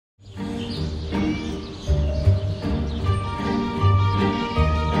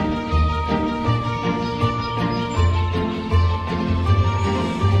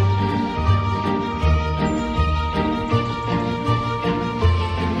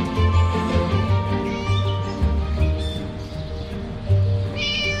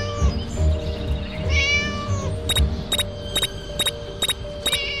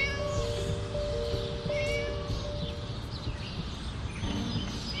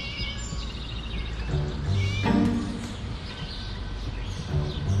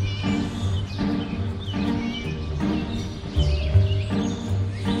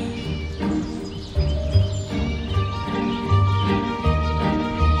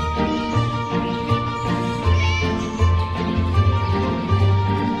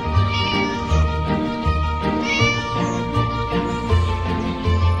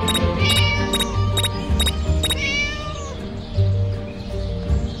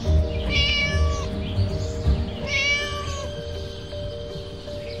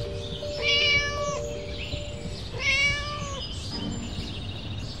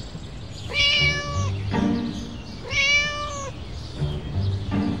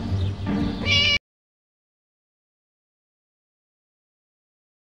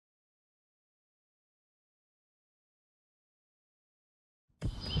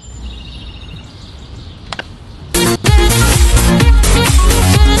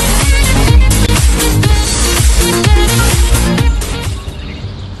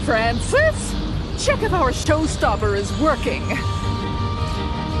Our showstopper is working.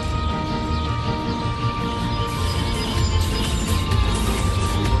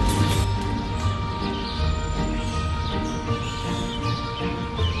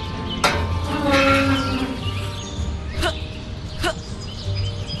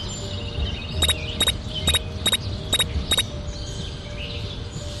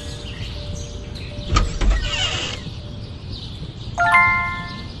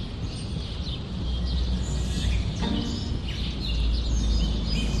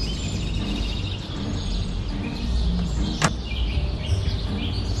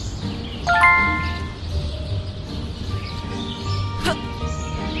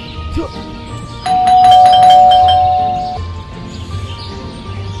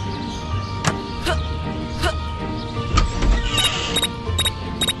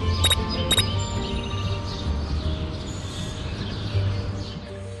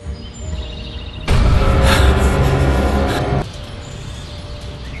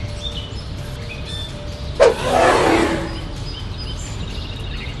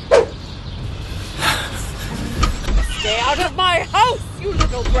 Stay out of my house, you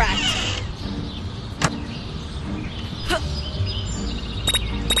little brat!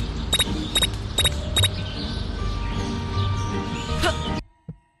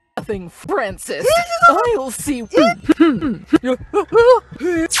 Nothing, Francis. I'll see.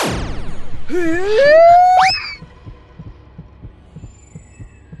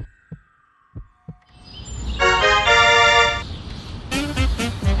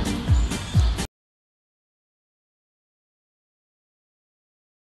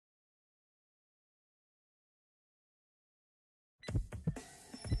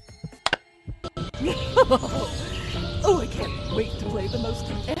 Oh, I can't wait to play the most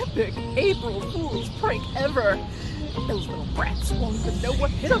epic April Fool's prank ever. Those little brats won't even know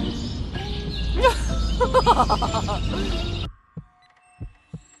what hit them.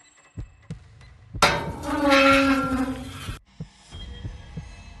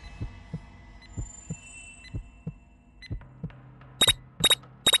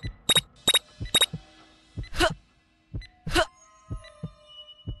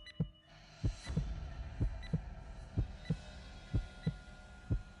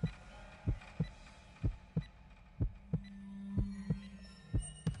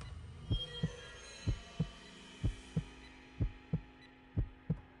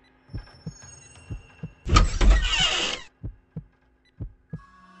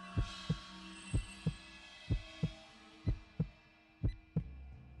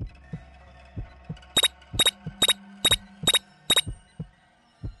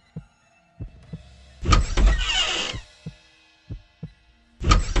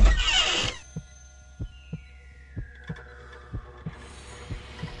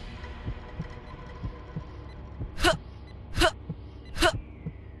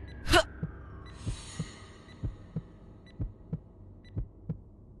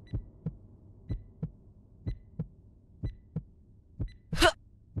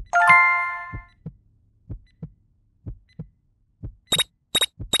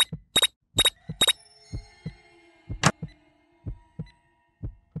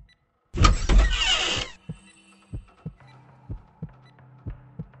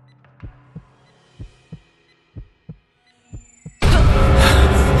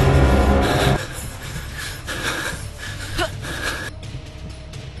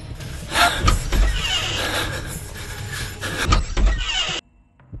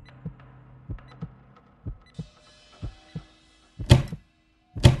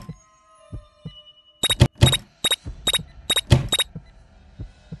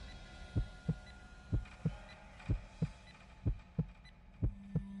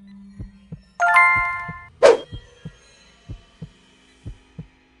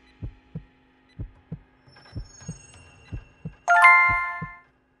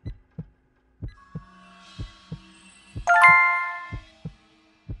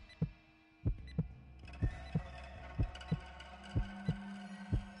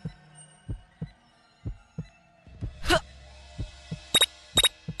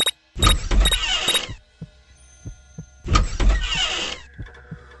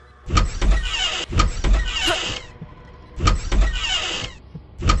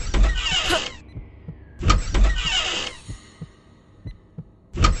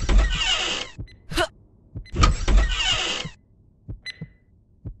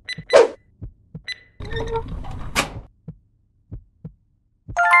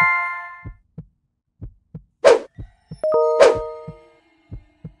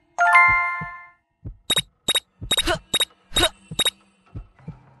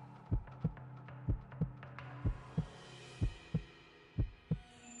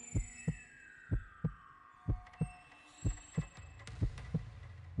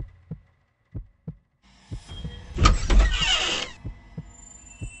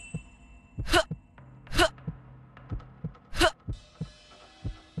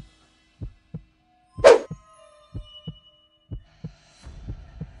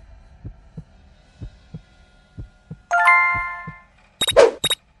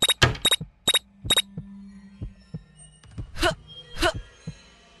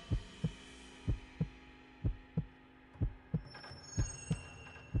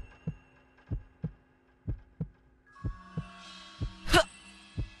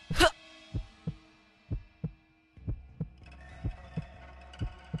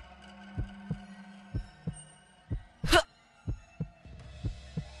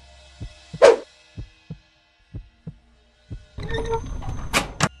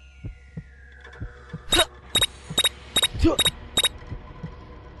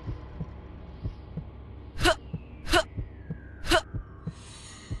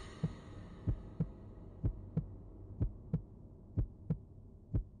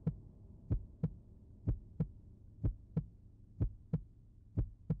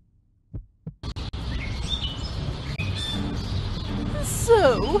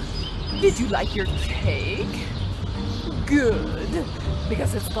 So, did you like your cake? Good,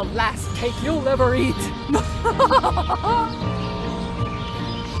 because it's the last cake you'll ever eat.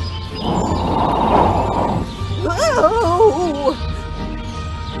 Oh!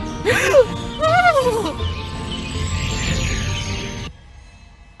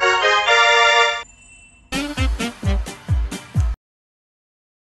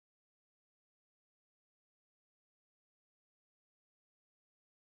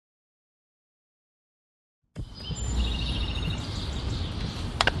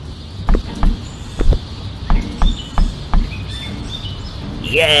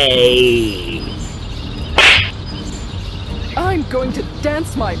 Yay! I'm going to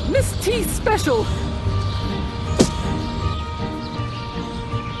dance my Miss T special.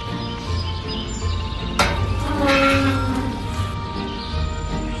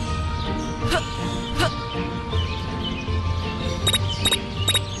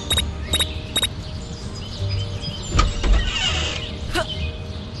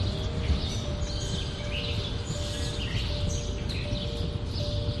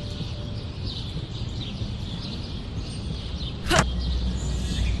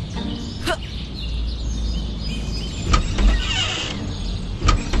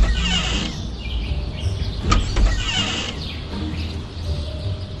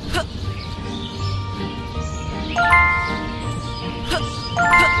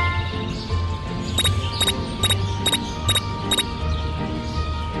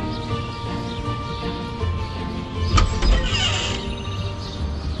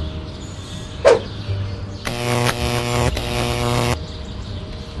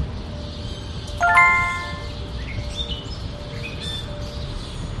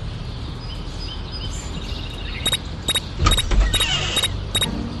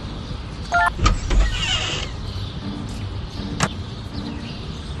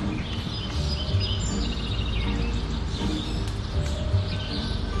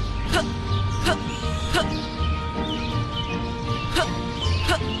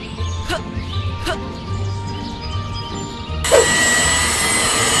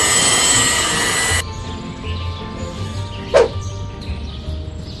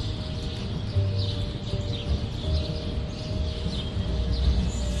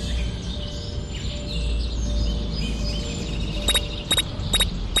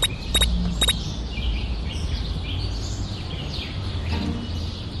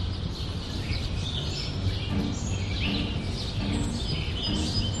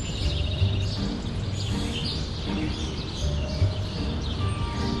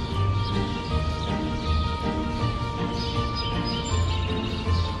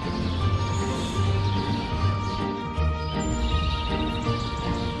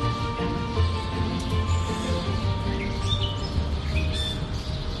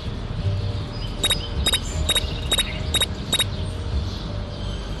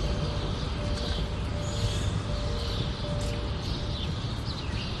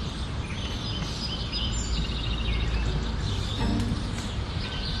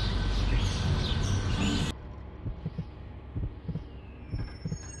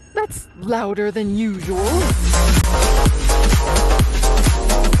 That's louder than usual.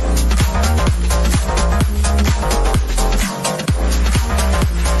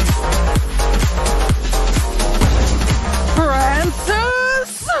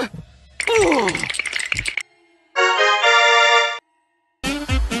 Francis! Oh.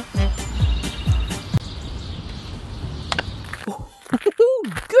 Oh,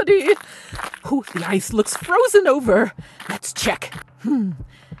 goody! Oh, the ice looks frozen over. Let's check.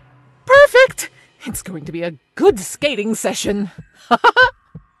 Perfect! It's going to be a good skating session.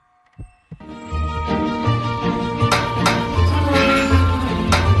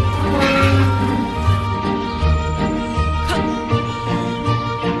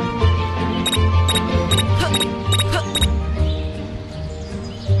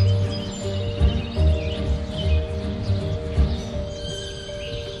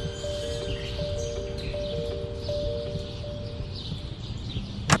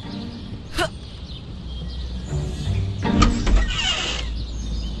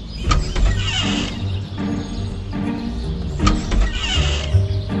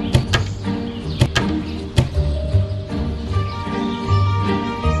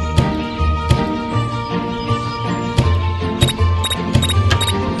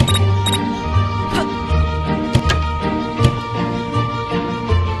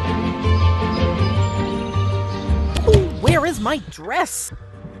 Where is my dress?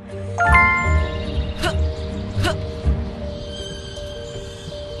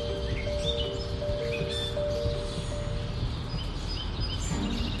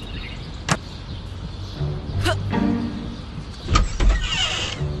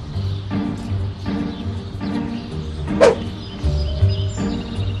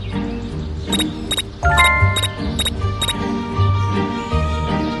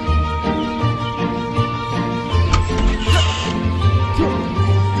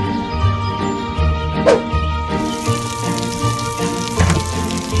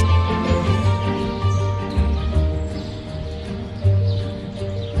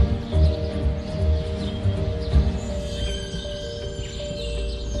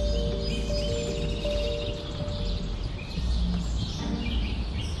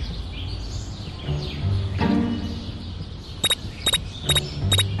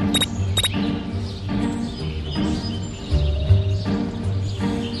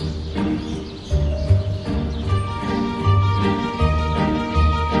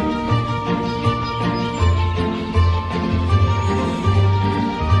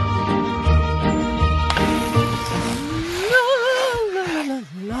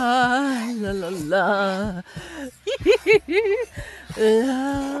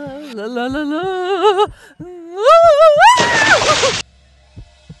 La la la la.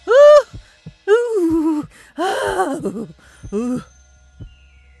 Ooh. Oh. Ooh.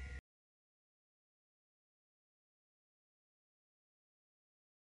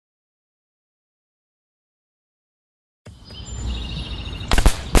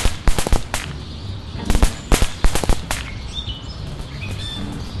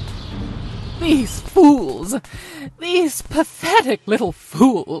 These fools! These pathetic little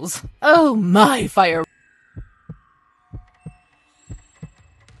fools! Oh, my fireworks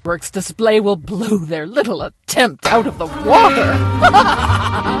display will blow their little attempt out of the water!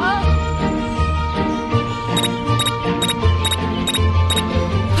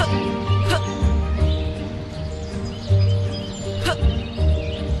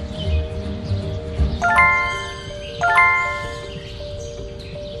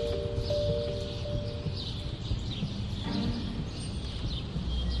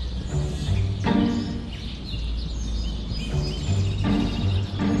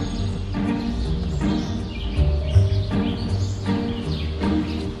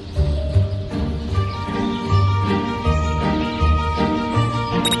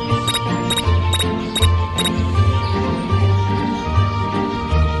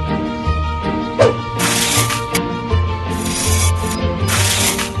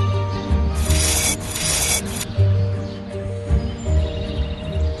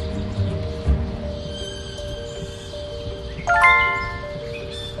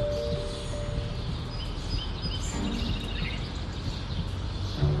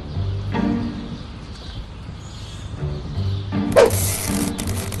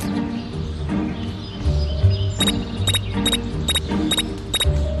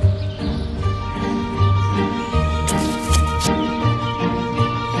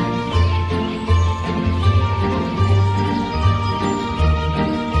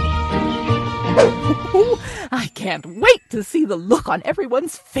 I can't wait to see the look on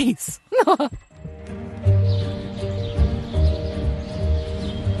everyone's face.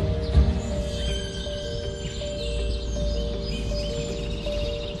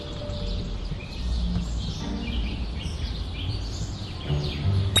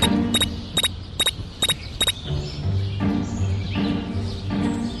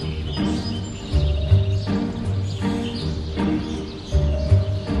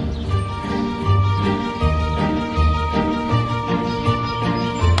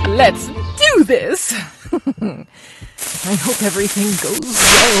 Let's do this! I hope everything goes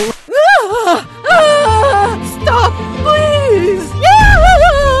well. Stop, please!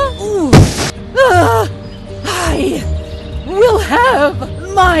 I will have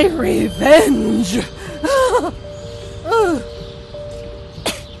my revenge!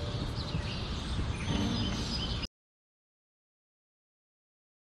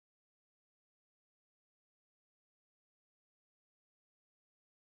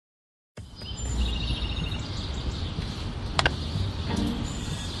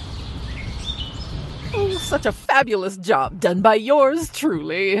 Oh, such a fabulous job done by yours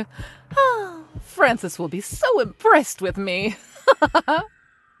truly. Francis will be so impressed with me. 1, 2,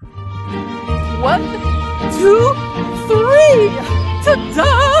 3! Ta-da!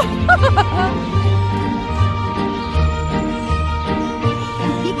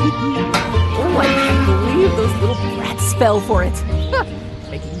 Oh, I can't believe those little brats fell for it.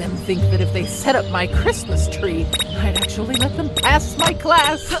 Making them think that if they set up my Christmas tree, I'd actually let them pass my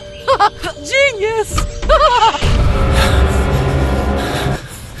class. Genius!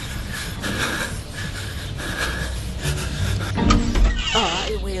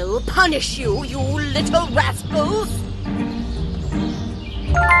 I will punish you, you little rascals!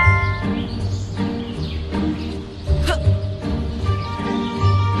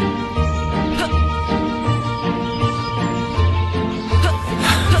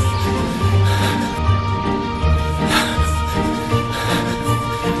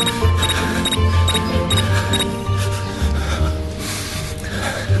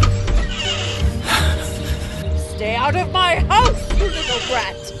 Stay out of my house, you little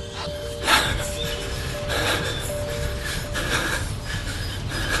brat!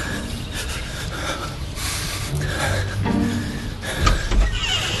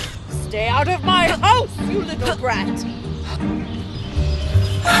 Stay out of my house, you little brat!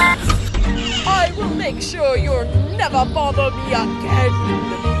 I will make sure you'll never bother me again!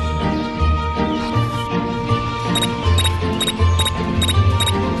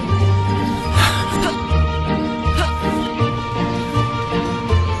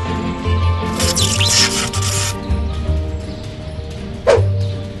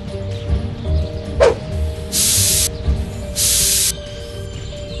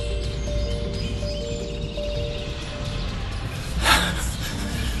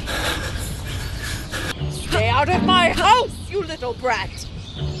 out of my house, you little brat!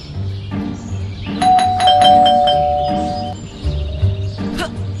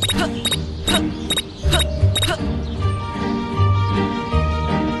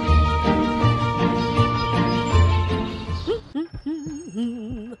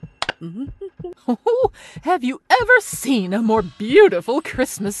 Oh, have you ever seen a more beautiful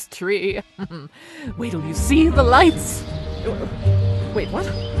Christmas tree? Wait till you see the lights. Wait, what?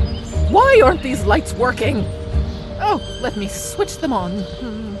 Why aren't these lights working? Oh, let me switch them on.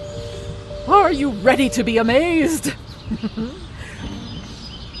 Are you ready to be amazed?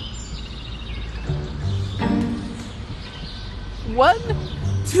 One,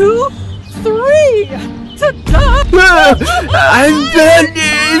 two, three! Ta-da! I'm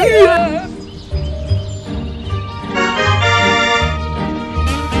burning!